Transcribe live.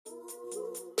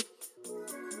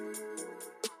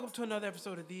welcome to another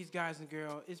episode of These Guys and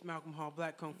Girl. It's Malcolm Hall,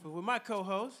 Black Kung Fu, with my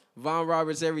co-host Von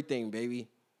Roberts, everything, baby.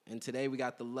 And today we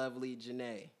got the lovely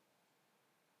Janae.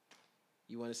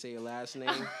 You want to say your last name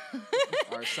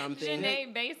or something?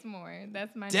 Janae Basemore.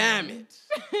 That's my Damn name.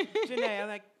 it. Janae. I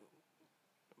like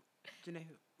Janae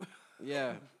who?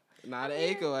 Yeah, not an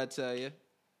Aiko, I tell you.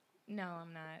 No,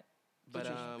 I'm not. But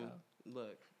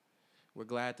look, we're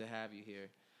glad to have you here.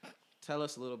 Tell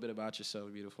us a little bit about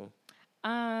yourself, beautiful.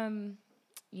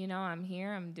 You know, I'm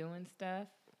here. I'm doing stuff.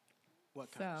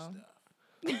 What kind of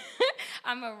stuff?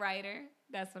 I'm a writer.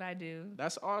 That's what I do.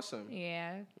 That's awesome.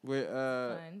 Yeah. What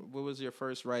was your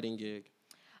first writing gig?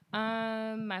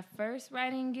 My first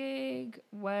writing gig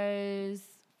was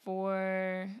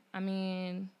for, I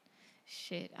don't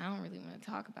really want to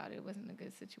talk about it. It wasn't a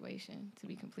good situation, to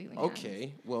be completely honest.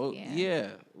 Okay. Well, yeah.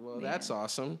 Well, that's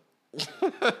awesome.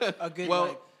 A good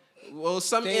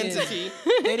some entity.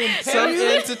 They didn't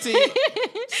pay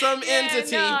Some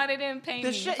entity. No, they didn't pay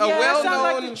me. Sounds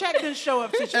like the check didn't show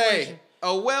up situation. Hey,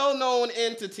 a well-known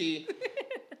entity.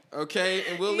 Okay,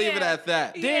 and we'll leave it at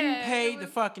that. Didn't pay the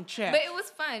fucking check. But it was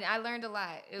fun. I learned a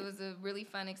lot. It was a really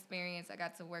fun experience. I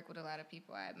got to work with a lot of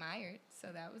people I admired, so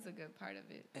that was a good part of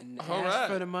it. And All right.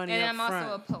 for the money And up I'm front.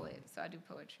 also a poet, so I do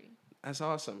poetry. That's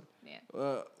awesome. Yeah.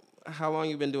 How long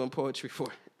you been doing poetry for?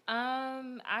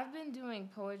 I've been doing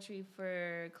poetry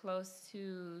for close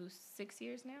to 6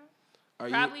 years now. Are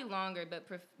Probably longer, but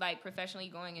professionally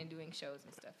going and doing shows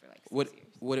and stuff for like 6 years.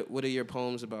 What are your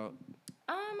poems about?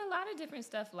 A lot of different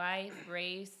stuff: life,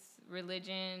 race,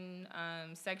 religion,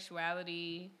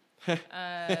 sexuality.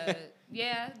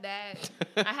 Yeah, that.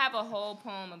 I have a whole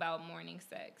poem about morning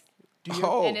sex.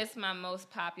 And it's my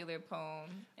most popular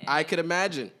poem. And I could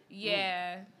imagine.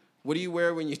 Yeah. What do you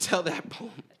wear when you tell that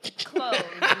poem? Clothes,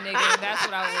 nigga. That's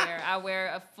what I wear. I wear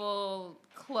a full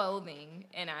clothing,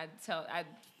 and I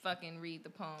fucking read the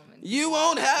poem. You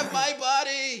won't have my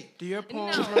body. Do your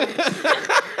poems No. rhyme?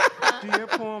 Do your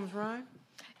poems rhyme?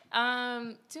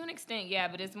 To an extent, yeah,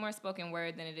 but it's more spoken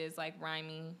word than it is like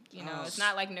rhyming. You know, it's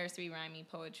not like nursery rhyming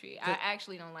poetry. I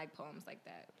actually don't like poems like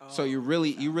that. So you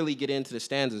really get into the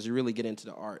stanzas. You really get into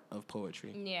the art of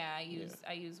poetry. Yeah, I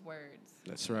use words.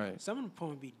 That's right. Some of the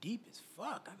poems be deep as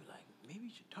fuck. I be like, maybe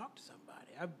you should talk to somebody.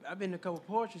 I've been to a couple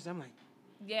poetries. I'm like,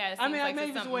 Yeah,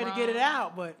 maybe it's a way to get it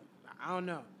out, but I don't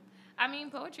know. I mean,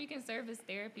 poetry can serve as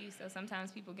therapy. So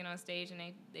sometimes people get on stage and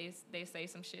they say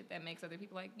some shit that makes other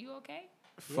people like, you okay?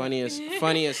 Funniest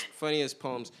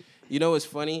poems. You know what's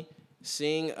funny?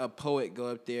 Seeing a poet go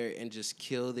up there and just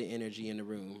kill the energy in the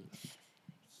room.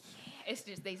 It's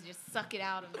just they just suck it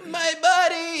out of them. My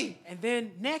buddy. And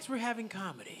then next we're having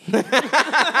comedy. Shit.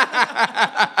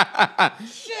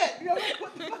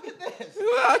 What the fuck is this?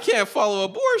 Well, I can't follow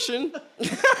abortion. Yeah.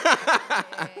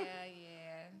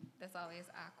 That's always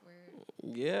awkward.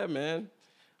 Yeah, man.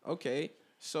 Okay.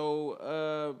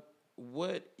 So,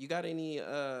 what you got any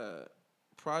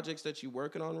projects that you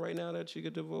working on right now that you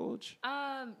could divulge?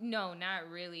 No, not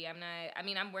really. I'm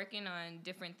working on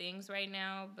different things right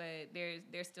now, but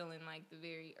they're still in like the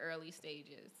very early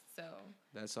stages. So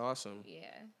That's awesome.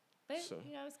 yeah, but it's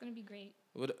gonna be great.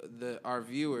 What our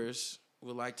viewers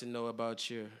would like to know about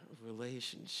your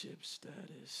relationship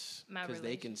status, because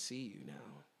they can see you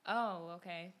now. Oh,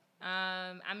 okay.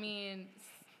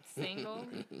 Single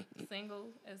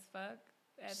as fuck.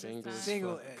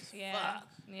 Single as fuck.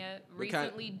 Yeah.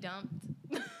 Recently dumped.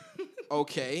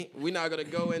 Okay, we're not gonna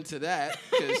go into that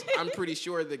because I'm pretty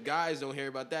sure the guys don't hear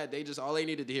about that. All they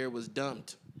needed to hear was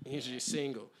dumped. He's just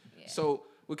single. Yeah. So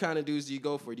what kind of dudes do you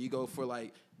go for? Do you go for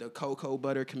like the cocoa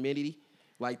butter committee,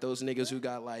 like those niggas who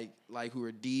got like who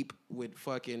are deep with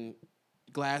fucking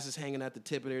glasses hanging at the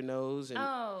tip of their nose and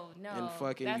and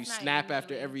fucking you snap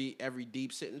after every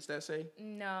deep sentence that say?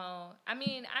 No, I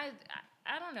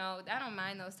don't know. I don't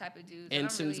mind those type of dudes.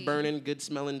 Ensigns burning, good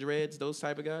smelling dreads, those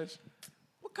type of guys.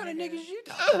 What kind of niggas you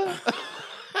talking about?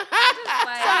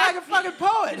 Sound like a fucking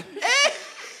poet.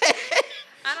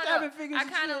 I don't know. I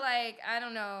kind of I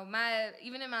don't know.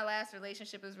 Even in my last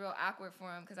relationship, it was real awkward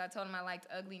for him because I told him I liked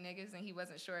ugly niggas and he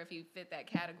wasn't sure if he fit that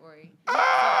category. So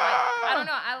I don't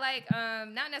know. I like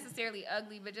not necessarily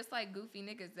ugly, but just like goofy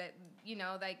niggas that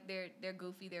they're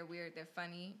goofy, they're weird, they're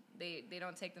funny. They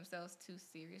don't take themselves too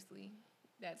seriously.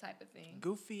 That type of thing.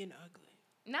 Goofy and ugly.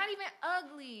 Not even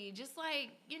ugly, just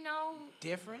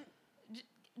different.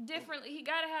 Differently, he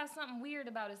gotta have something weird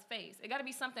about his face. It gotta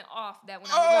be something off that when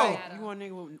I'm looking at him. You want a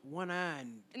nigga with one eye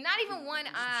and not even one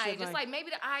eye, just like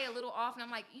maybe the eye a little off, and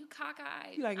I'm like, you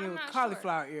cockeyed. You like I'm with not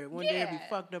cauliflower sure. ear. One day it'll be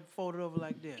fucked up, folded over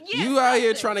like this. Yeah, you out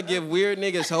here trying to give weird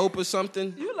niggas hope or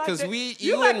something? Because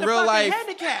you like in the real life.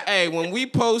 handicap. Hey, when we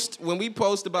post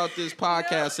about this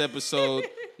podcast episode,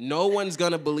 no one's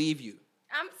gonna believe you.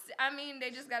 I mean, they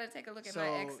just got to take a look at my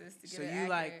exes to get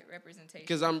an accurate representation.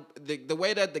 Because the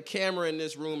way that the camera in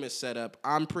this room is set up,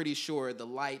 I'm pretty sure the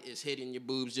light is hitting your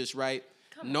boobs just right.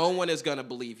 No one is gonna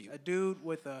believe you. A dude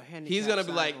with a handicap. He's gonna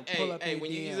be like, hey,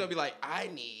 he's gonna be like, I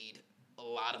need a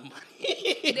lot of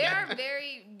money. There are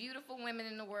very beautiful women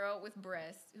in the world with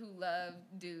breasts who love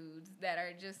dudes that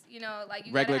are just, you know, like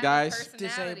you regular guys,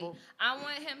 disabled. I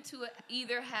want him to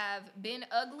either have been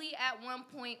ugly at one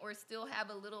point or still have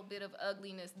a little bit of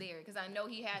ugliness there, because I know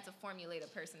he had to formulate a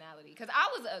personality. Because I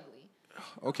was ugly.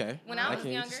 Okay. When I was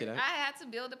younger, I had to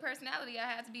build a personality. I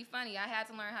had to be funny. I had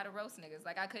to learn how to roast niggas.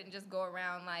 Like, I couldn't just go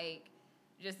around like,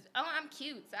 I'm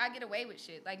cute, so I get away with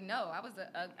shit. Like, no, I was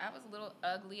a little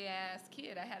ugly ass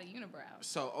kid. I had a unibrow.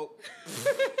 So,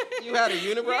 you had a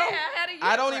unibrow? Yeah, I had a unibrow.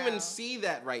 I don't even see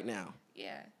that right now.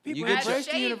 Yeah. People embrace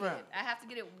the unibrow. I have to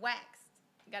get it waxed.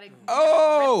 Got it ripped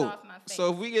off my face.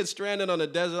 So if we get stranded on a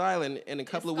desert island in a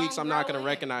couple of weeks, I'm not gonna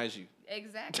recognize you.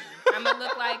 Exactly. I'm gonna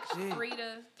look like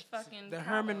Frida fucking. The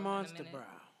Herman Monster brow.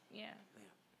 Yeah.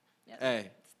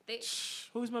 Hey.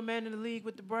 Who's my man in the league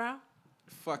with the brow?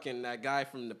 Fucking that guy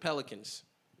from the Pelicans.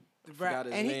 The brow.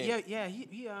 His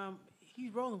name.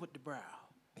 He's rolling with the brow.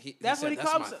 That's what he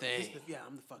calls it. Yeah,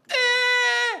 I'm the fucking.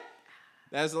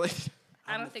 That's like.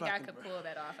 I don't think I could pull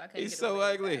that off. I couldn't. He's so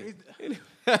ugly.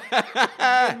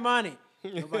 Good money.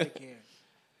 Nobody cares.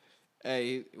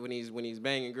 Hey, when he's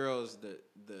banging girls,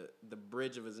 the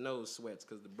bridge of his nose sweats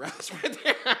because the brow's right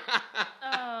there.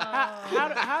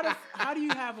 How do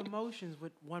you have emotions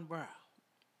with one brow?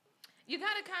 You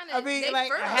gotta kind of.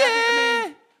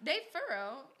 They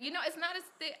furrow. You know, it's not as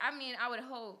thick. I mean, I would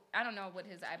hope. I don't know what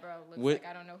his eyebrow looks like.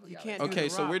 I don't know who you can't. Okay,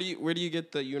 so where do you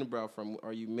get the unibrow from?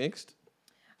 Are you mixed?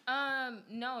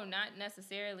 No, not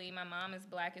necessarily. My mom is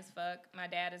black as fuck. My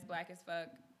dad is black as fuck.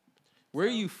 Where are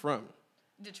you from?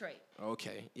 Detroit.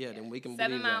 Okay, yeah, then we can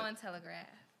 7 Mile and Telegraph.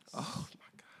 Oh my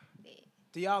God. Yeah.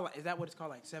 Do y'all, is that what it's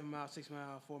called, like 7 Mile, 6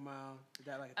 Mile, 4 Mile? Is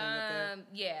that like a thing up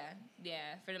there?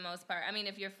 Yeah, for the most part. I mean,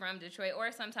 if you're from Detroit,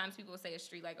 or sometimes people will say a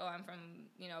street, like, oh, I'm from,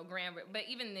 Grand River. But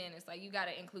even then, it's like, you got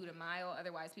to include a mile,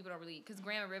 otherwise people don't really, because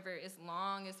Grand River is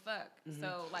long as fuck. Mm-hmm.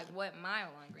 So, like, what mile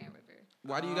on Grand River?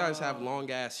 Why do you guys have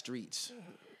long-ass streets?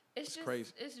 It's just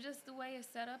crazy. It's just the way it's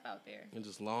set up out there. And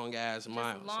just long-ass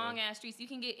miles. Long-ass streets. You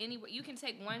can get anywhere. You can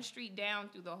take one street down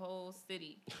through the whole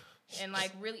city. And,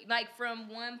 like, really, like, from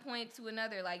one point to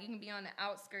another. Like, you can be on the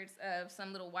outskirts of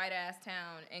some little white-ass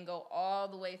town and go all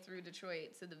the way through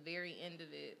Detroit to the very end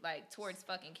of it, like, towards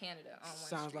fucking Canada on one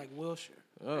Sounds street. like Wilshire.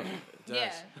 Oh, it does.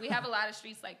 Yeah, we have a lot of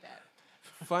streets like that.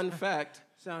 Fun fact,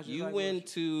 Sounds you like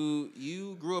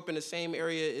you grew up in the same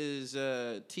area as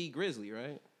T Grizzly,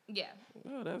 right? Yeah.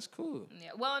 Oh, that's cool. Yeah.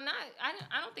 Well,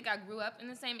 I don't think I grew up in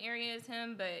the same area as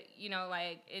him, but,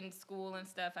 like, in school and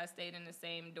stuff, I stayed in the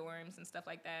same dorms and stuff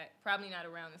like that. Probably not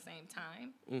around the same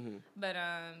time. Mm-hmm. But,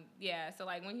 yeah, so,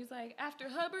 like, when he's like, after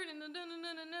Hubbard and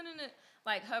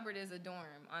like, Hubbard is a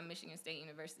dorm on Michigan State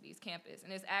University's campus,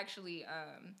 and it's actually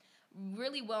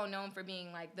really well known for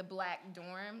being, like, the black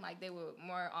dorm. Like, they would,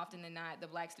 more often than not, the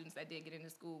black students that did get into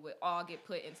school would all get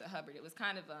put into Hubbard. It was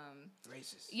kind of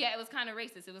racist. Yeah, it was kind of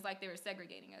racist. It was like they were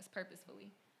segregating us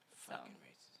purposefully. Fucking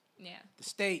racist. Yeah. The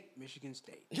state, Michigan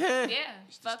State. Yeah.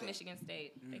 Fuck Michigan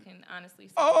State. They can honestly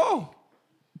say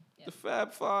Yep. The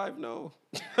Fab Five, no.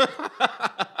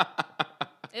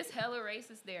 It's hella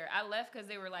racist there. I left because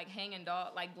they were, like, hanging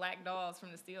black dolls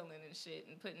from the ceiling and shit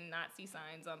and putting Nazi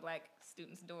signs on black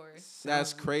students' doors.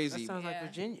 That's crazy. That sounds like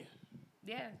Virginia.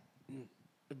 Yeah.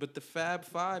 But the Fab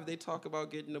Five, they talk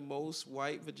about getting the most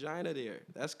white vagina there.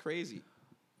 That's crazy.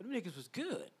 But them niggas was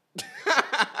good.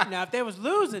 Now, if they was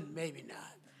losing, maybe not.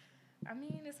 I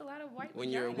mean, it's a lot of white. When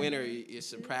you're a winner, it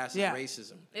surpasses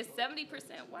racism. It's 70%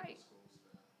 white.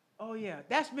 Oh, yeah.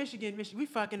 That's Michigan. We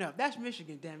fucking up. That's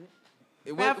Michigan, damn it.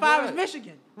 Fab Five is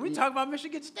Michigan. We talk about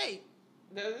Michigan State.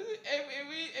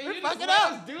 We're fucking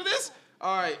up. Do this?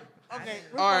 All right. Okay.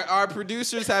 All right. Our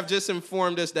producers have just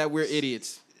informed us that we're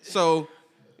idiots. So,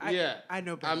 yeah. I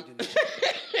know better than that.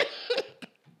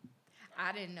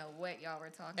 I didn't know what y'all were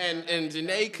talking about. And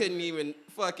Janae couldn't even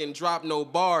fucking drop no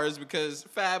bars because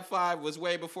Fab Five was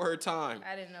way before her time.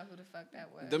 I didn't know who the fuck that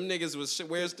was. Them niggas was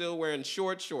still wearing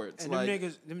shorts. And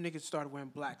them niggas started wearing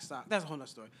black socks. That's a whole nother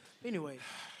story. Anyway,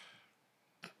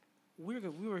 we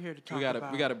were here to talk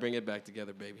about... We gotta bring it back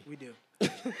together, baby. We do.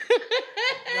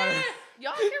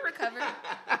 Y'all can recover.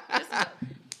 Just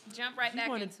jump right back into it. You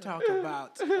wanted to talk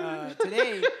about...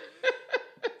 today,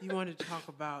 you wanted to talk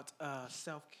about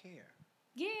self-care.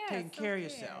 Yeah, taking care of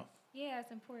yourself. Yeah,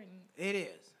 it's important. It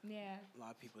is. Yeah. A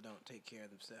lot of people don't take care of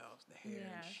themselves, the hair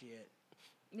and shit.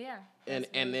 Yeah.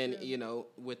 And then,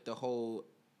 with the whole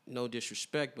no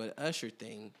disrespect, but Usher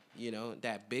thing, you know,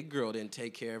 that big girl didn't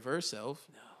take care of herself.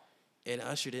 No. And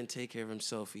Usher didn't take care of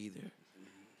himself either.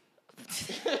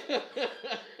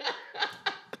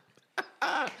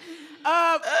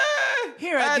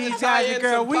 Here at These Guys and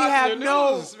Girls, we have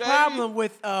no problem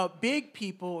with big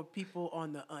people or people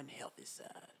on the unhealthy side.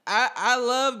 I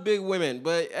love big women,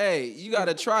 but hey, you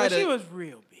gotta try to. She was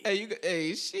real big. Hey,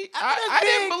 I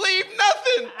didn't believe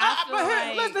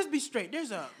nothing. Let's be straight.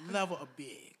 There's a level of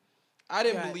big. I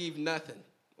didn't believe nothing.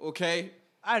 Okay.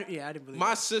 I didn't believe.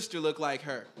 My sister looked like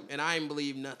her, and I didn't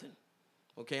believe nothing.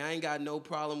 Okay, I ain't got no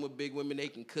problem with big women. They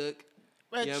can cook.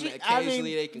 But you know,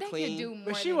 occasionally they can clean.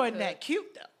 But she wasn't that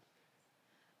cute though.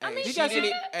 I mean, she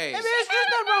didn't. There's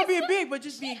nothing wrong being big, but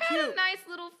just being cute. She had a nice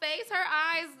little face. Her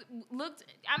eyes looked.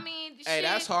 I mean, hey,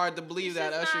 that's hard to believe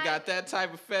that Usher got that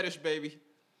type of fetish, baby.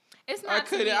 It's not.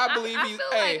 I believe he's.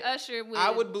 Like Usher would.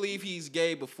 I would believe he's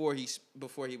gay before he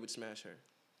would smash her.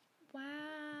 Wow.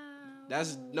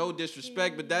 That's no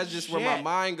disrespect, but that's just where my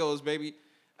mind goes, baby.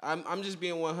 I'm just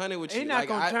being 100 with you. He's not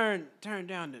gonna turn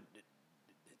down the.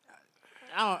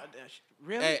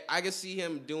 Really? Hey, I can see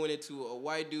him doing it to a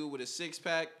white dude with a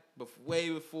 6-pack, way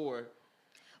before.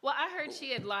 Well, I heard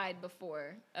she had lied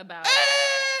before about,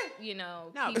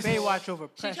 Now Baywatch over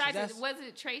pressure. Was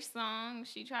it Trey Songz?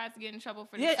 She tried to get in trouble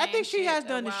for. I think she has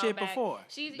done this shit before.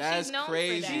 She's known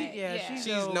crazy. For that.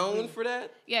 She's known for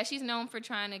that. Yeah, she's known for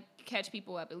trying to catch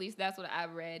people up. At least that's what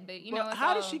I've read. But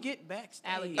how did she get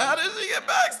backstage? How did she get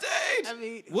backstage? I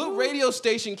mean, what radio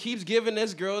station keeps giving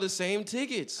this girl the same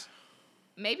tickets?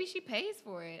 Maybe she pays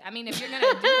for it. I mean, if you're going to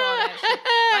do all that shit.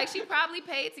 Like, she probably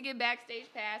paid to get backstage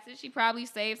passes. She probably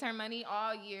saved her money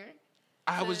all year.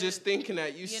 I was just thinking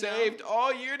that. You saved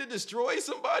all year to destroy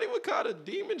somebody? What kind of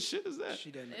demon shit is that? She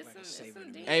doesn't look like a saver.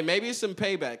 Hey, maybe it's some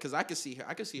payback, because I could see her.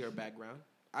 I could see her background.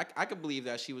 I could believe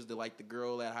that she was the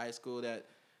girl at high school that,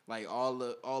 like, all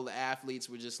the athletes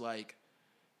were just like,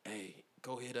 hey,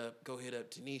 go hit up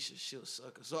Tanisha. She'll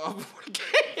suck us off before the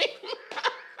game.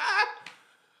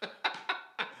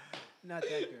 Not that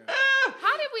girl.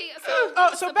 How did we?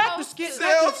 So back to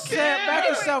self-care. Back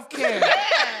to self-care. Yeah.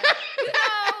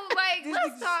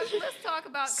 Let's talk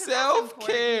about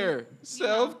self-care.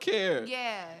 Self-care.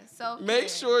 Yeah. Self-care. Make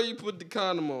sure you put the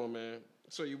condom on, man.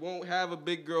 So you won't have a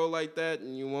big girl like that,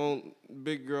 and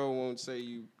big girl won't say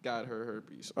you got her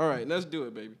herpes. All right, let's do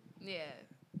it, baby. Yeah.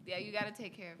 Yeah, you got to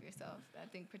take care of yourself. I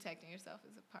think protecting yourself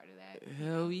is a part of that.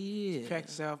 Hell yeah. Protect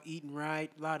yourself, eating right,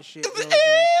 a lot of shit goes in.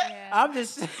 I'm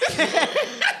just saying.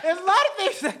 There's a lot of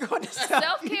things that go into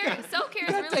self-care. Self-care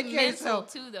is really mental,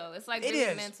 too, though. It's, like,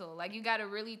 really mental. Like, you got to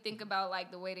really think about, like,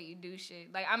 the way that you do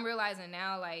shit. Like, I'm realizing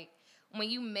now, like,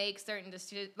 when you make certain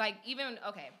decisions, like, even,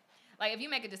 okay, like, if you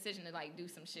make a decision to, like, do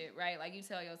some shit, right? Like, you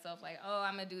tell yourself, like, oh,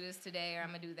 I'm going to do this today, or I'm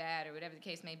going to do that, or whatever the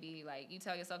case may be. Like, you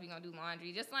tell yourself you're going to do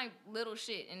laundry. Just, like, little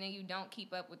shit. And then you don't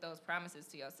keep up with those promises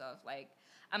to yourself. Like,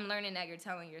 I'm learning that you're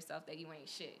telling yourself that you ain't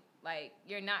shit. Like,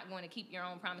 you're not going to keep your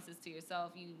own promises to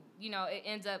yourself. You know, it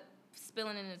ends up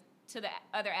spilling into the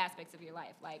other aspects of your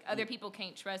life. Like, other people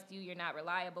can't trust you. You're not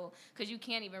reliable because you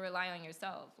can't even rely on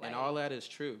yourself. Like, and all that is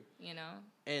true. You know?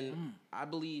 And I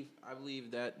believe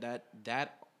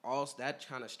that also that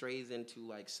kind of strays into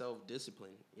like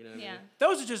self-discipline, you know what I mean?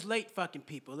 Those are just late fucking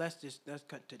people. Let's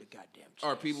cut to the goddamn chase.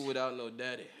 Or people without no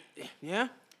daddy. Yeah?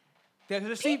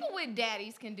 People with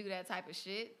daddies can do that type of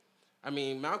shit. I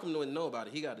mean, Malcolm wouldn't know about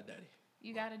it. He got a daddy.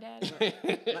 You got a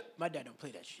daddy? my dad don't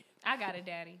play that shit. I got a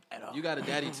daddy. At all. You got a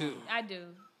daddy too. I do.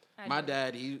 My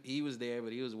dad, he was there,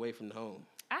 but he was away from the home.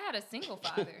 I had a single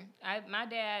father. My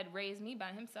dad raised me by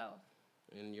himself.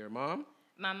 And your mom?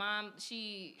 My mom,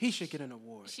 he should get an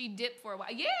award. She dipped for a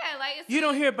while. Yeah, like you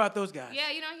don't hear about those guys. Yeah,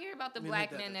 you don't hear about the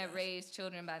black men that raise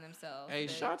children by themselves. Hey,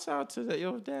 shouts out to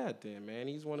your dad, then, man.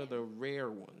 He's one of the rare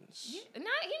ones. He's not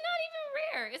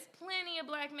even rare. It's plenty of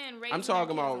black men raising. I'm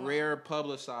talking about rare,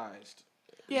 publicized.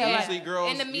 Yeah, usually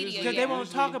girls in the media because they won't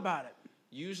talk about it.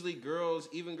 Usually, girls,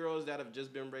 even girls that have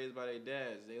just been raised by their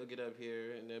dads, they'll get up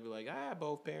here and they'll be like, "I have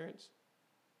both parents."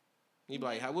 You'd be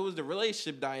like, "What was the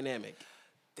relationship dynamic?"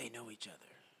 They know each other.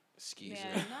 Excuse me.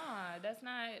 Yeah, that's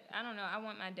not. I don't know. I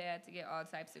want my dad to get all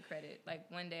types of credit. Like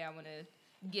one day, I want to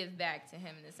give back to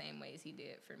him in the same ways he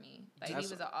did for me. Like he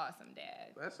was an awesome dad.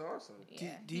 That's awesome.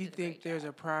 Yeah, do you think there's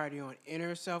a priority on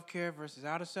inner self-care versus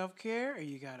outer self-care, or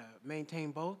you gotta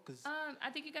maintain both? Cause I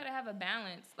think you gotta have a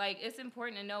balance. Like it's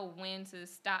important to know when to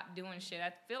stop doing shit.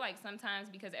 I feel like sometimes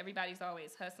because everybody's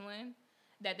always hustling,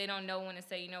 that they don't know when to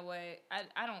say, you know what,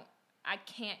 I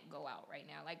can't go out right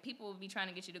now. Like, people will be trying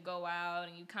to get you to go out,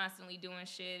 and you constantly doing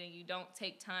shit, and you don't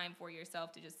take time for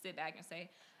yourself to just sit back and say,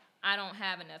 I don't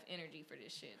have enough energy for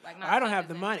this shit. Like, I don't have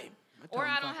the money. Or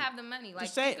I don't have the money. Like,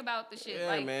 think about the shit. Yeah,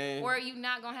 like, man. Or you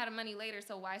not gonna have the money later,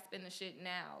 so why spend the shit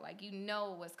now? Like, you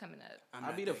know what's coming up.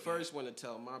 I'll be the first one to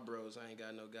tell my bros I ain't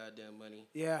got no goddamn money.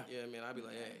 Yeah. Yeah, man. I'll be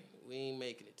like, hey, we ain't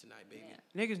making it tonight, baby.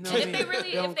 Yeah. Niggas know. And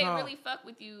if they really fuck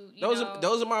with you,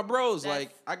 those are my bros.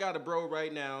 Like, I got a bro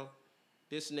right now.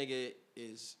 This nigga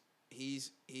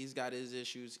he's got his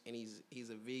issues, and he's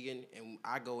a vegan, and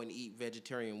I go and eat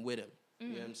vegetarian with him. You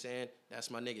know what I'm saying?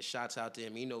 That's my nigga. Shouts out to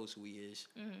him. He knows who he is.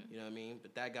 You know what I mean?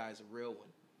 But that guy's a real one.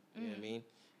 You know what I mean?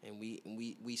 And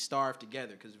we starve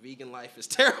together because vegan life is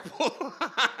terrible.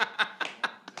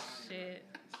 Shit.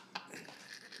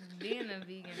 Being a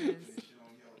vegan is...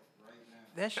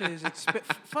 That shit is expensive.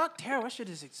 Fuck tarot. That shit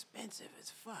is expensive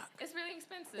as fuck. It's really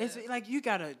expensive. It's like you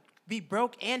gotta be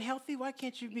broke and healthy. Why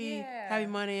can't you be having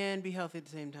money and be healthy at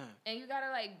the same time? And you gotta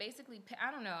like basically pay,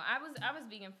 I don't know. I was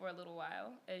vegan for a little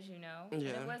while, as you know. Yeah. And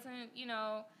it wasn't,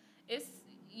 it's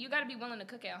you gotta be willing to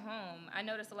cook at home. I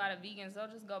noticed a lot of vegans, they'll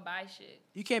just go buy shit.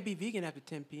 You can't be vegan after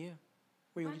 10 p.m.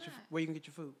 Where you can get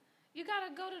your food? You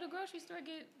gotta go to the grocery store,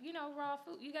 get, raw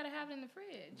food. You gotta have it in the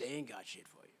fridge. They ain't got shit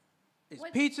for you. It's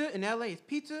pizza in LA. It's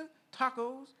pizza,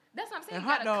 tacos. That's what I'm saying. And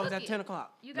hot dogs at 10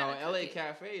 o'clock. No, LA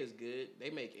Cafe is good. They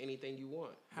make anything you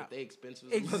want. But they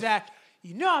expensive. Exactly.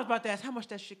 I was about to ask how much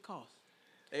that shit costs.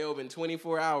 They open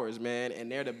 24 hours, man,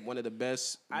 and they're one of the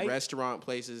best restaurant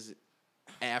places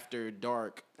after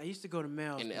dark. I used to go to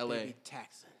Mel's in LA. They be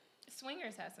taxing.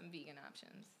 Swingers has some vegan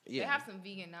options. Yeah. They have some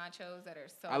vegan nachos that are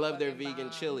so I love their vegan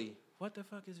chili. What the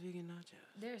fuck is vegan nachos?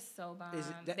 They're so bomb.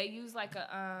 They use like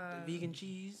a vegan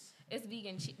cheese. It's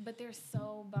vegan cheese, but they're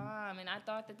so bomb. And I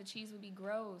thought that the cheese would be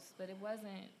gross, but it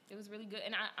wasn't. It was really good.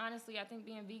 And I think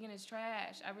being vegan is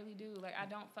trash. I really do. Like, I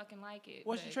don't fucking like it.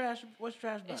 What's trash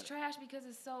about It's trash because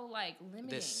it's so like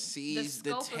limiting. The seeds,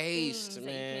 the taste,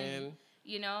 man.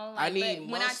 I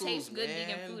need when I taste good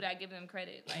vegan food, I give them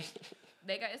credit.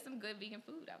 Like, it's some good vegan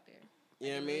food out there. You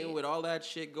know what I mean? With all that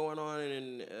shit going on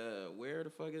in, where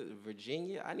the fuck is it?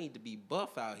 Virginia? I need to be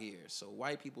buff out here so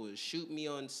white people will shoot me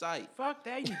on sight. Fuck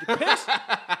that. You need the pistol.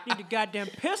 You need the goddamn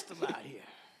pistol out here.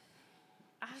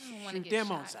 I don't want to get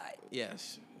shot. On sight.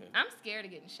 Yes. Yeah. I'm scared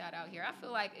of getting shot out here. I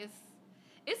feel like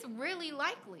it's really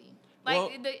likely.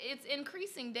 Like, it's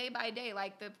increasing day by day,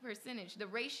 like the percentage, the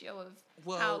ratio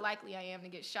of how likely I am to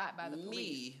get shot by the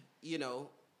police.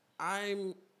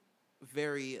 I'm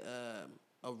very...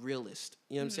 a realist,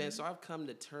 you know what I'm saying? So I've come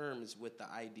to terms with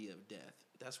the idea of death.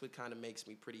 That's what kind of makes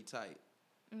me pretty tight,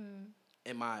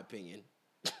 in my opinion.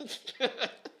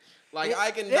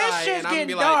 I can die and I'm gonna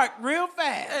be like, dark real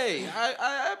fast. Hey,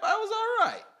 I was all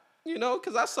right,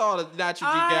 because I saw the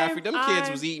National Geographic. Them kids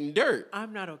was eating dirt.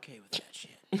 I'm not okay with that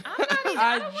shit.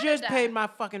 I just paid my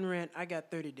fucking rent. I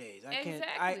got 30 days. I can't.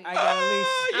 I got at least.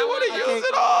 You want to use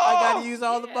it all? I got to use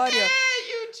all the money. Yeah,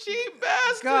 you cheap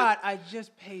bastard. God, I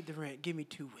just paid the rent. Give me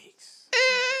 2 weeks.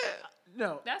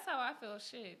 No. That's how I feel.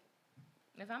 Shit.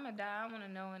 If I'm gonna die, I want to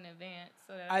know in advance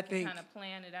so that I can kind of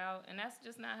plan it out. And that's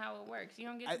just not how it works. You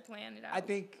don't get to plan it out. I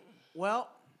think.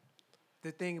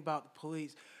 The thing about the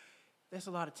police, there's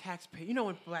a lot of taxpayers.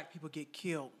 When black people get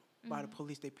killed by the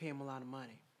police, they pay them a lot of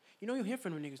money. You don't hear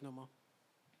from them niggas no more.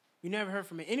 You never heard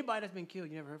from anybody that's been killed.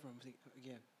 You never heard from them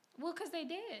again. Well, because they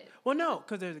did. Well, no,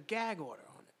 because there's a gag order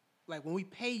on it. Like, when we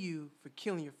pay you for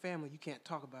killing your family, you can't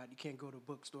talk about it. You can't go to a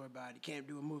bookstore about it. You can't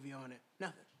do a movie on it.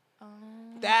 Nothing.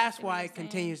 That's why it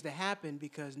continues to happen,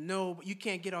 because you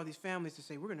can't get all these families to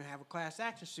say, we're going to have a class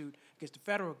action suit against the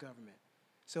federal government.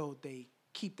 So they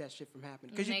keep that shit from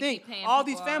happening. Because you think all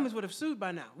these families would have sued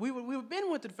by now. We would have been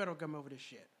with the federal government over this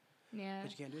shit. Yeah.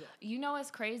 But you can't do that. You know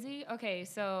what's crazy? Okay,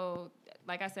 so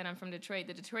like I said, I'm from Detroit.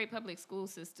 The Detroit public school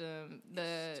system,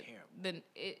 it's terrible.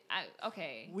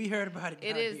 Okay. We heard about it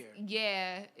down here.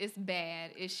 Yeah, it's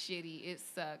bad. It's shitty. It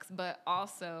sucks. But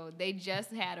also, they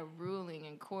just had a ruling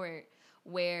in court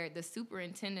where the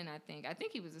superintendent, I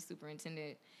think he was a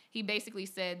superintendent, he basically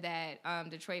said that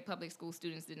Detroit public school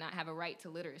students did not have a right to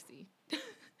literacy.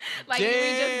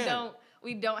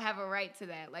 We don't have a right to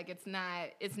that. Like,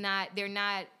 they're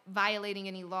not violating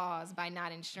any laws by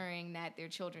not ensuring that their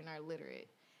children are literate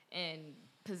and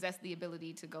possess the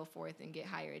ability to go forth and get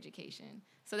higher education.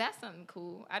 So that's something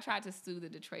cool. I tried to sue the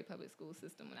Detroit public school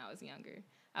system when I was younger.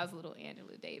 I was a little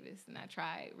Angela Davis, and I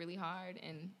tried really hard,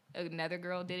 and another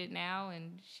girl did it now,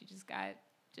 and she just got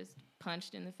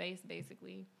punched in the face,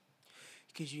 basically.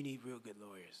 Because you need real good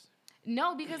lawyers.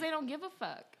 No, because they don't give a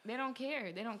fuck. They don't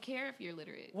care. They don't care if you're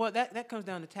literate. Well, that comes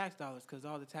down to tax dollars, because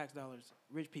all the tax dollars,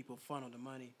 rich people funnel the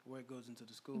money where it goes into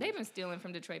the schools. They've been stealing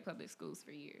from Detroit public schools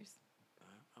for years.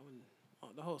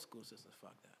 The whole school system's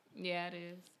fucked up. Yeah, it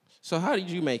is. So how did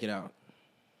you make it out?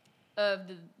 Of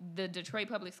the Detroit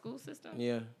public school system?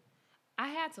 Yeah. I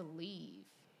had to leave.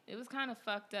 It was kind of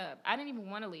fucked up. I didn't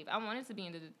even want to leave. I wanted to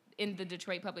be in the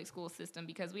Detroit public school system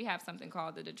because we have something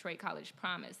called the Detroit College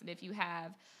Promise. And if you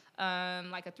have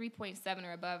like a 3.7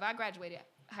 or above, I graduated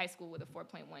high school with a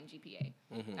 4.1 GPA.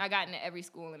 Mm-hmm. I got into every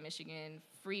school in Michigan,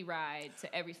 free ride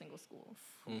to every single school.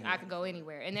 Mm-hmm. I could go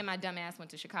anywhere. And then my dumb ass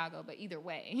went to Chicago, but either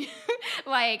way,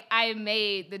 like I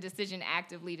made the decision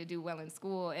actively to do well in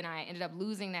school, and I ended up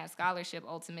losing that scholarship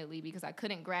ultimately because I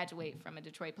couldn't graduate from a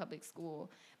Detroit public school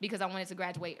because I wanted to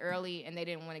graduate early and they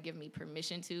didn't want to give me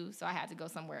permission to, so I had to go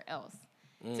somewhere else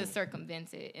to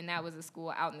circumvent it, and that was a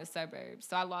school out in the suburbs.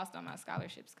 So I lost all my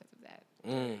scholarships because of that.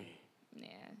 Yeah,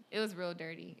 it was real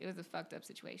dirty. It was a fucked up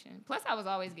situation. Plus, I was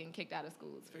always getting kicked out of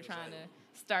schools for trying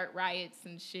to start riots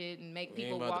and shit and make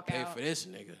people walk out. You ain't about to pay for this,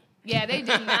 nigga. Yeah, they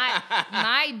did not.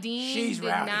 My dean did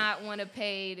not want to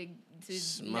pay to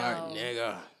smart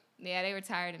nigga. Yeah, they were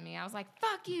tired of me. I was like,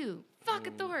 fuck you. Fuck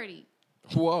authority.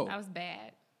 Whoa. That was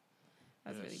bad.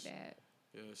 That was really bad.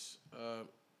 Yes.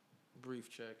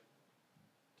 Brief check.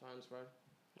 Time's right.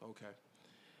 Okay.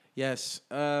 Yes.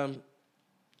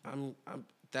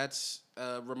 That's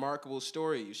a remarkable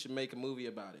story. You should make a movie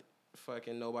about it.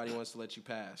 Fucking nobody wants to let you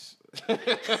pass.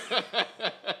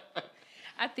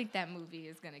 I think that movie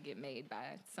is going to get made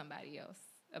by somebody else,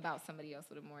 about somebody else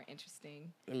with a more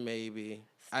interesting maybe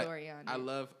story on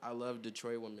it. I love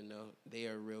Detroit women though. They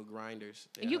are real grinders.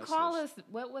 You call us,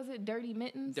 what was it, Dirty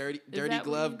Mittens? Dirty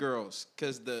Glove Girls,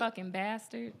 cuz the fucking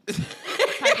bastard. What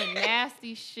type of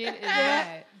nasty shit is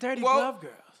that? Dirty Glove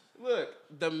Girls. Look,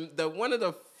 the one of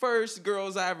the first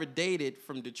girls I ever dated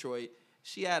from Detroit,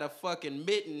 she had a fucking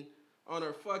mitten on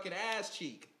her fucking ass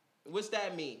cheek. What's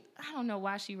that mean? I don't know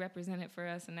why she represented for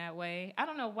us in that way. I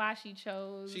don't know why she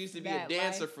chose. She used to be a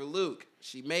dancer for Luke.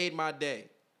 She made my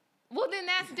day. Well, then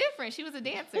that's different. She was a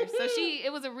dancer, so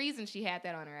it was a reason she had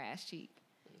that on her ass cheek.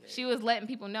 Yeah. She was letting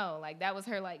people know, like that was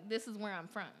her. Like, this is where I'm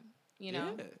from. You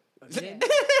know. Yeah.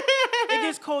 It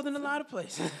gets cold in a lot of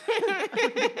places.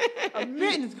 A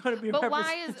mitten's gonna be. But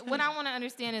why is what I want to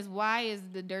understand is why is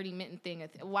the dirty mitten thing?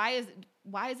 Why is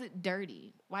it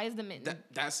dirty? Why is the mitten?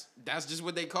 That's just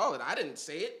what they call it. I didn't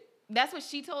say it. That's what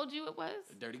she told you it was.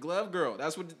 The Dirty Glove Girl.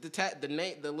 That's what the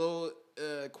name, the little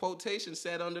quotation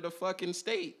said under the fucking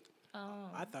state.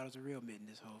 Oh. I thought it was a real mitten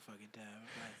this whole fucking time.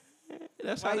 Like,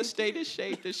 that's how the state is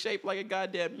shaped. It's shaped like a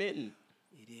goddamn mitten.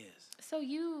 It is. So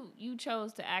you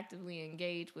chose to actively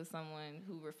engage with someone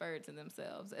who referred to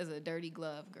themselves as a dirty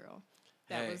glove girl.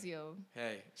 That was your.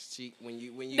 Hey, when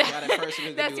you got a person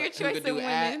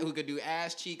who could do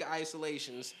ass cheek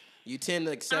isolations, you tend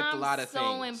to accept a lot of things.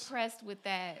 I'm so impressed with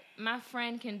that. My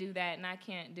friend can do that, and I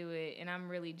can't do it, and I'm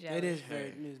really jealous. It is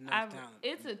very nice talent.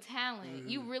 It's a talent. Mm-hmm.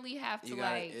 You really have to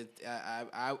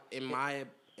in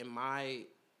my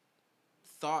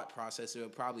thought process, it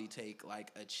would probably take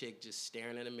like a chick just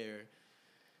staring in a mirror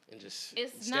and just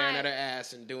staring at her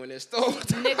ass and doing this the whole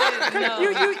time. Nigga,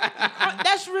 no.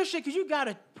 That's real shit, because you got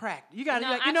to practice. You got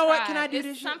to, you know what, can I do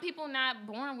this shit? Some people not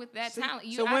born with that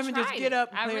talent. So women just get up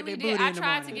and play with their booty in the morning. I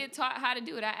tried to get taught how to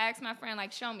do it. I asked my friend,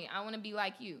 like, show me. I want to be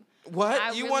like you.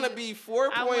 What? You want to be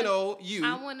 4.0, you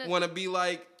want to be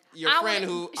like your friend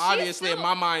who obviously in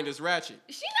my mind is ratchet.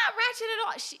 She's not ratchet at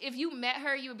all. If you met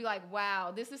her, you would be like,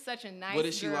 wow, this is such a nice girl. What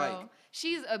is she like?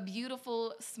 She's a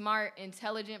beautiful, smart,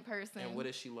 intelligent person. And what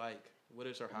is she like? What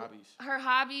is her hobbies? Her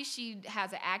hobbies, she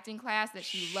has an acting class that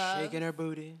she loves. Shaking her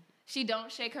booty. She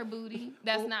don't shake her booty.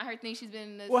 That's not her thing. She's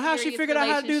been in a Well, how she figured out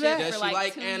how to do that? Does she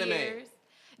like 2 anime? Years.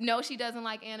 No, she doesn't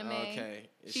like anime. Okay.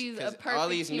 She's a perfect all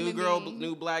these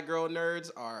new black girl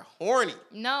nerds are horny.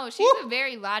 No, she's a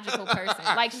very logical person.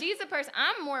 Like, she's a person,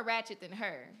 I'm more ratchet than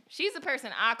her. She's the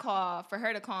person I call for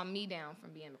her to calm me down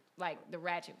from being, like, the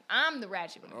ratchet. I'm the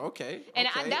ratchet one. Okay. And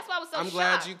that's why I was so shocked. I'm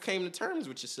glad you came to terms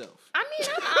with yourself. I mean,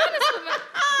 I'm honest with my...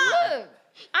 Look.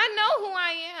 I know who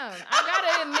I am. I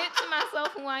gotta admit to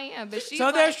myself who I am. But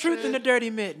so there's truth in the dirty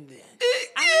mitten then.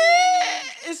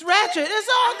 It's ratchet. It's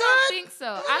all good. I don't think so.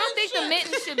 I don't think the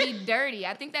mitten should be dirty.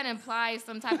 I think that implies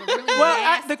some type of really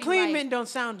nasty, the clean mitten don't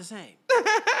sound the same.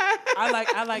 I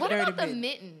like what dirty about mitten. The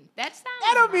mitten? That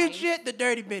don't mean shit. The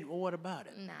dirty mitten. Well, what about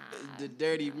it? Nah. The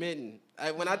dirty mitten.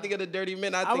 When I think of the dirty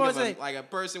mitten, I think of like a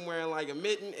person wearing like a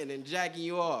mitten and then jacking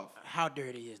you off. How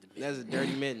dirty is the mitten? That's a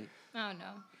dirty mitten. I don't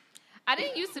know. I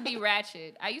didn't used to be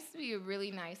ratchet. I used to be a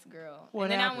really nice girl. What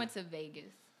and then happened? I went to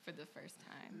Vegas for the first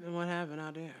time. And what happened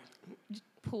out there?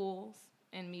 Pools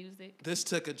and music. This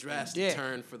took a drastic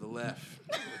turn for the left.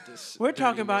 We're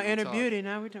talking about inner beauty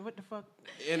now. What the fuck?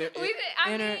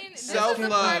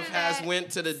 Self-love has went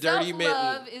to the dirty mitten.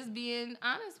 Self-love is being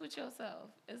honest with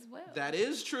yourself as well. That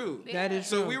is true. Yeah. That is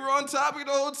so true. we were on topic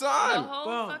the whole time. The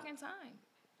whole fucking time.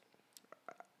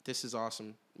 This is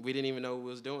awesome. We didn't even know what we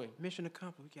was doing. Mission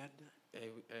accomplished. We got it done.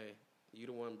 Hey, you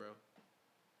the one, bro.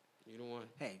 You the one.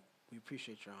 Hey, we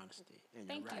appreciate your honesty and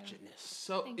your ratchetness.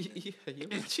 So, yeah, your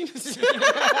ratchetness.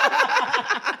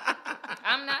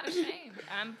 I'm not ashamed.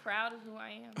 I'm proud of who I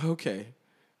am. Okay.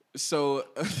 So,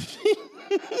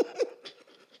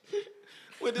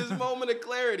 with this moment of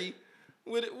clarity,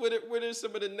 what are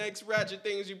some of the next ratchet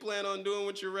things you plan on doing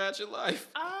with your ratchet life?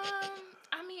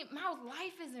 I mean, my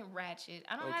life isn't ratchet.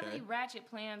 I don't have any ratchet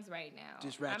plans right now.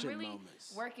 Just ratchet I'm really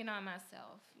moments. working on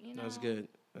myself. You know. That's good.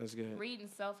 That's good. Reading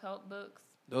self-help books.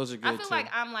 Those are good. I feel like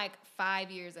I'm like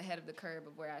 5 years ahead of the curve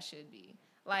of where I should be.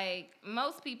 Like,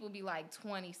 most people be like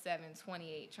 27,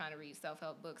 28 trying to read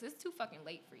self-help books. It's too fucking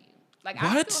late for you. Like,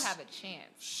 I still have a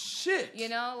chance. Shit. You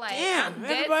know, like, damn,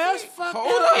 everybody else fucked up.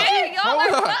 Hold up. Yeah, y'all are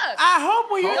fucked. I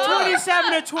hope when you're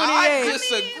 27 or 28. I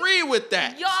disagree with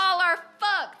that. Y'all are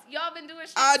fucked. Y'all been doing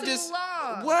shit too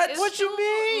long. What? It's what you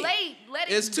mean? Late. Let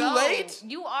it go. It's too late?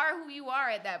 You are who you are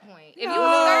at that point. If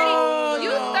No.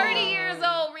 you 30 years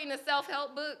old reading a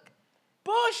self-help book,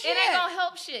 Bullshit. it ain't gonna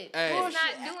help shit. Hey. It's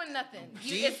not doing nothing.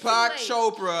 Deepak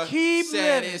Chopra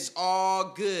said it's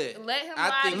all good. Let him I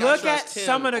lie. think Look I at trust him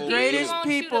some of the over greatest He wants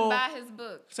people. you to buy his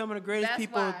book. Some of the greatest That's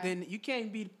people. why. Then you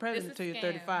can't be president until you're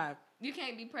 35. You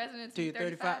can't be president Till until you're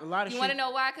you're 35. 35. A lot of you want to shit- know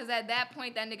why? Because at that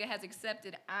point, that nigga has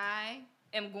accepted I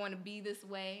am going to be this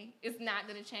way. It's not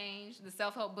going to change. The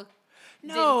self-help book.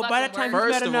 No, by the time work. you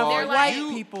First met of enough all, white you-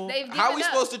 people. How are we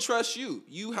supposed to trust you?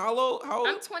 You how old?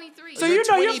 I'm 23. So you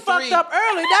know you're 23. fucked up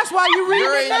early. That's why you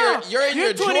read it now. You're in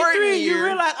your 23. Jordan You year.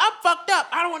 realize I'm fucked up.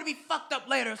 I don't want to be fucked up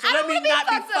later. So I let don't me want to not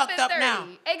be be fucked at up 30. now.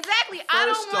 Exactly. I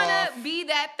First don't want off- to be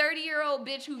that 30-year-old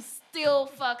bitch who's still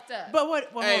fucked up. But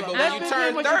what? Well, Hey, hold but on. when Let's you begin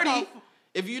turn what you 30, call-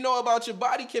 if you know about your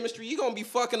body chemistry, you're gonna be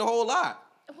fucking a whole lot.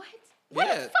 What? What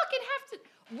Yeah. the fucking have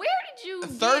to? Where did you?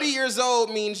 30 get- years old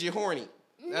means you're horny.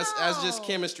 That's just No.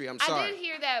 chemistry. I'm I sorry. did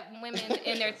hear that women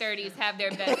in their 30s have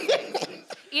their best sex.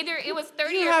 Either it was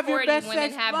 30 You or have your 40 best women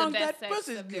sex have the long best that sex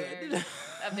pussy's of their, good.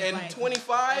 of their And life.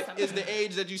 25 is the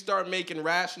age that you start making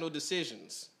rational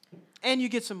decisions. And you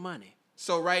get some money.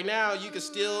 So right now, you can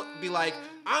still be like,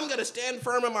 I'm going to stand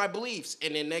firm in my beliefs.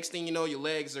 And then next thing you know, your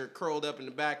legs are curled up in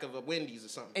the back of a Wendy's or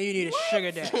something. And you need a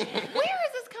sugar daddy. Where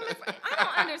is this coming from? I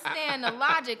don't understand the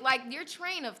logic. Like, your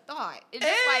train of thought. It's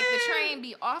just like the train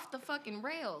be off the fucking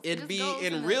rails. It'd just be goes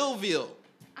in the- Realville.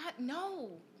 No.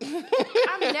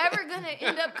 I'm never going to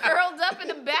end up curled up in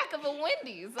the back of a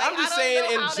Wendy's. Like, I'm just I don't know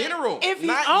saying how in general. If he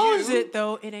not owns you. it,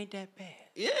 though, it ain't that bad.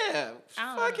 Yeah.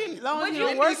 I don't Fucking know. long as Would you you-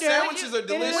 don't work there, sandwiches are it ain't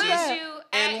delicious. bad. Would you,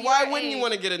 And at why your wouldn't you age-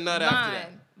 want to get a nut after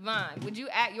that? Vaughn, would you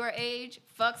at your age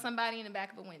fuck somebody in the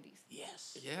back of a Wendy's?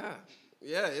 Yes. Yeah.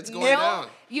 Yeah, it's going If- down.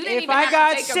 You didn't If even I have got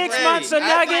to take a 6 break. months of I-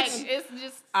 nuggets, Like, it's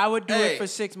just I would do Hey. it for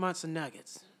 6 months of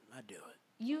nuggets. I'd do it.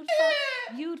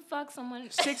 you'd fuck someone.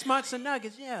 6 months of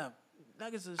nuggets, yeah.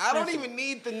 Nuggets are I don't expensive. even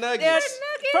need the Yes. nuggets.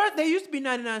 First, they used to be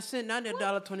 99 cents. Now they're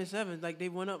 $1.27. Like, they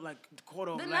went up like a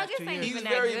quarter over The the last nuggets 2 ain't years. He's even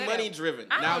that very good money at- driven.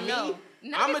 I Now don't me, know. I'm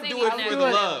Nuggets gonna ain't do even it that for the good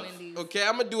at love. Wendy's. Okay,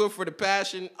 I'm gonna do it for the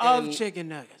passion Of and, chicken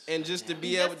nuggets. and just to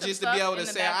be Just able to to be fuck able in to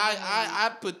the say back of a I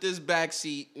put this back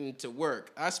seat into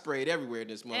work. I sprayed everywhere in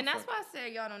this motherfucker. And that's why I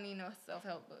said y'all don't need no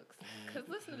self-help books. Cause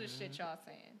listen to the shit y'all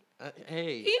saying.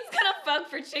 Hey. He's gonna fuck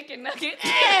for chicken nuggets.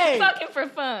 Hey! Fucking for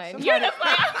fun. You're the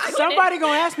fuck. Somebody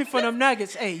gonna ask me for them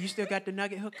nuggets. Hey, you still got the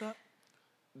nugget hookup?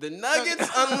 The nuggets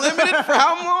unlimited for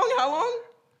how long? How long?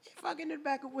 Fucking in the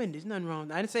back of Wendy's. Nothing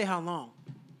wrong. I didn't say how long.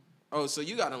 Oh, so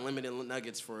you got unlimited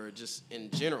nuggets for just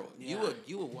in general. Yeah.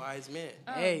 You a wise man.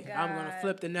 Oh, Hey, I'm gonna God.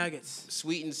 flip the nuggets.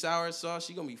 Sweet and sour sauce,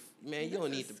 you gonna be man. You don't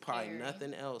This need to is buy scary.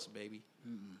 nothing else, baby.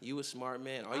 You a smart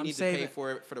man. All you I'm need to saving. pay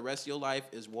for it for the rest of your life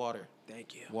is water.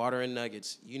 Thank you. Water and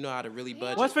nuggets. You know how to really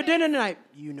budget. What's for dinner tonight?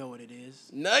 You know what it is.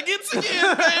 Nuggets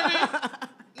again,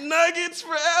 baby? Nuggets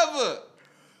forever.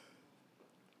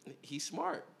 He's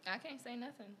smart. I can't say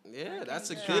nothing. Yeah, that's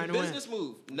a Trying good to win. business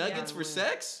move. Nuggets Yeah. for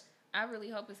sex? I really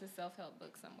hope it's a self-help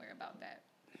book somewhere about that.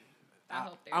 I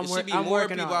hope there I'm is. There should be I'm more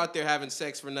working people on it. out there having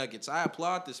sex for nuggets. I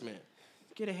applaud this man.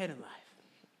 Get ahead in life.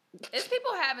 It's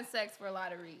people having sex for a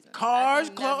lot of reasons. Cars, I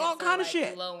think clothes, all nuggets are, kind of like,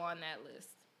 shit. Low on that list.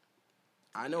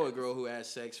 I know a girl who has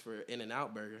sex for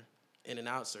In-N-Out burger.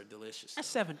 In-N-Outs are delicious.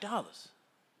 That's $7.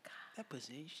 That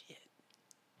pussy ain't shit.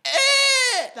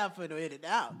 Eh! Stop for the in and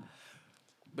out.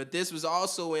 But this was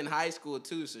also in high school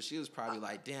too, so she was probably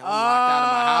like, "Damn, I'm locked out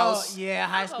of my house. Yeah,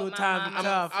 high I school hope my times are mama-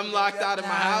 tough. I'm locked out of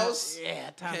my house." Yeah,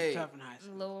 times Hey. are tough in high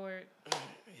school. Lord,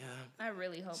 Yeah. I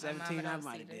really hope 17, my I mama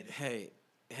might don't have see did this. it.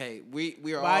 Hey,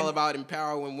 we are Why- all about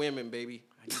empowering women, baby.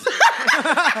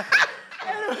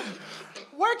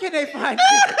 Where can they find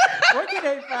you? Where can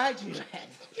they find you at?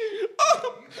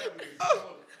 Oh,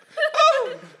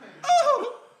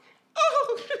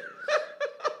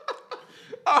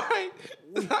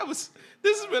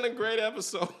 This has been a great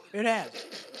episode. It has.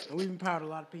 And we've empowered a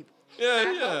lot of people. Yeah,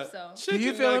 I yeah. hope so. Chicken Do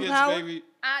you feel nuggets, empowered? baby.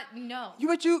 No.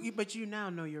 But you now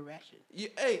know your ration.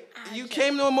 You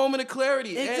came to a moment of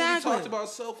clarity. Exactly. And you talked about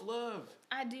self-love.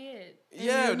 I did.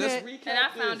 Yeah, let's recap And I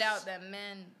found this. out that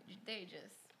men, they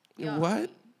just... What?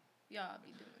 Y'all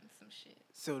be doing some shit.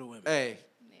 So do women. Hey.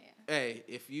 Yeah. Hey,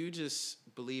 if you just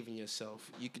believe in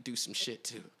yourself, you could do some shit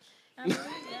too. I believe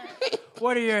that.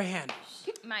 What are your handles?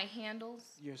 My handles?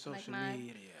 Your social like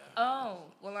media. Oh,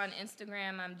 well, on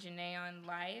Instagram, I'm Janae on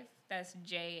Life. That's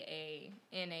JANAE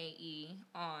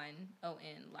on ON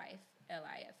Life,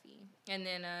 LIFE. And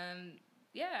then,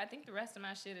 I think the rest of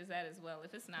my shit is that as well.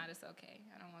 If it's not, it's okay.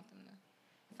 I don't want them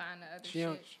to find the other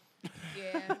shit.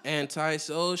 Yeah.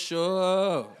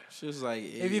 Antisocial. She was like,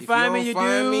 if you find me, you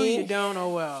do. Me, you don't.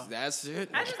 Oh well. That's it.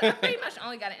 I pretty much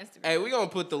only got an Instagram. Hey, we're gonna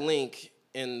put the link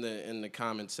in the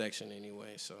comment section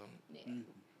anyway. So. Yeah.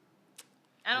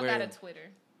 I don't got a Twitter.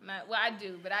 I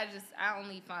do, but I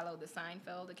only follow the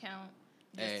Seinfeld account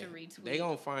just to retweet. They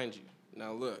gonna find you.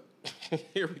 Now look,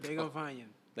 here we go. They gonna find you.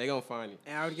 They gonna find you.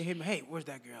 And I would get him. Hey, where's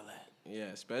that girl at? Yeah,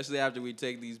 especially after we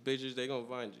take these pictures, they gonna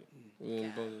find you.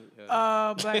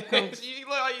 Black Coach. You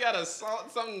look like you got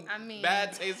something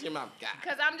bad taste in your mouth.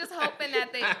 Because I'm just hoping that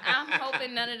I'm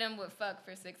hoping none of them would fuck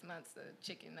for 6 months of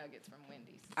chicken nuggets from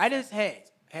Wendy's. Hey.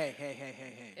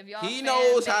 If y'all he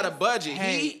knows how to budget.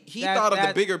 Hey, he thought of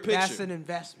the bigger picture. That's an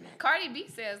investment. Cardi B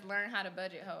says learn how to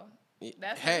budget, ho.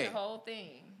 That's like the whole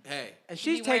thing. Hey. And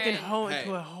she's taking hoe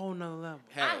into a whole nother level.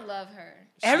 Hey. I love her.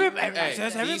 Everybody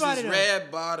these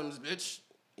red bottoms, bitch.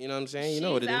 You know what I'm saying? You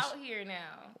know what it is. She's out here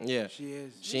now. Yeah. She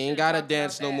is. She ain't got to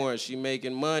dance no more. She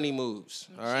making money moves.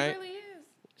 All right? She really is.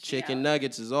 Chicken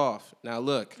nuggets is off. Now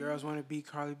look. Girls want to be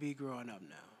Cardi B growing up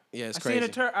now. Yeah, it's crazy.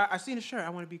 I seen a shirt. I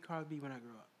want to be Cardi B when I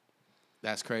grow up.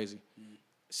 That's crazy.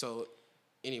 So,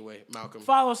 anyway, Malcolm.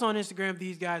 Follow us on Instagram,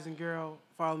 These Guys and Girl.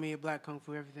 Follow me at Black Kung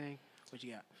Fu Everything. What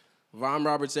you got? Von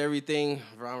Roberts Everything.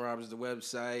 Von Roberts the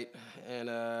website.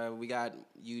 And we got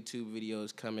YouTube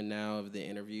videos coming now of the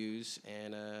interviews.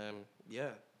 And,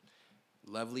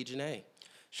 lovely Janae.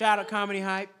 Shout out Comedy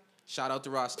Hype. Shout out to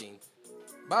Rothstein.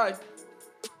 Bye.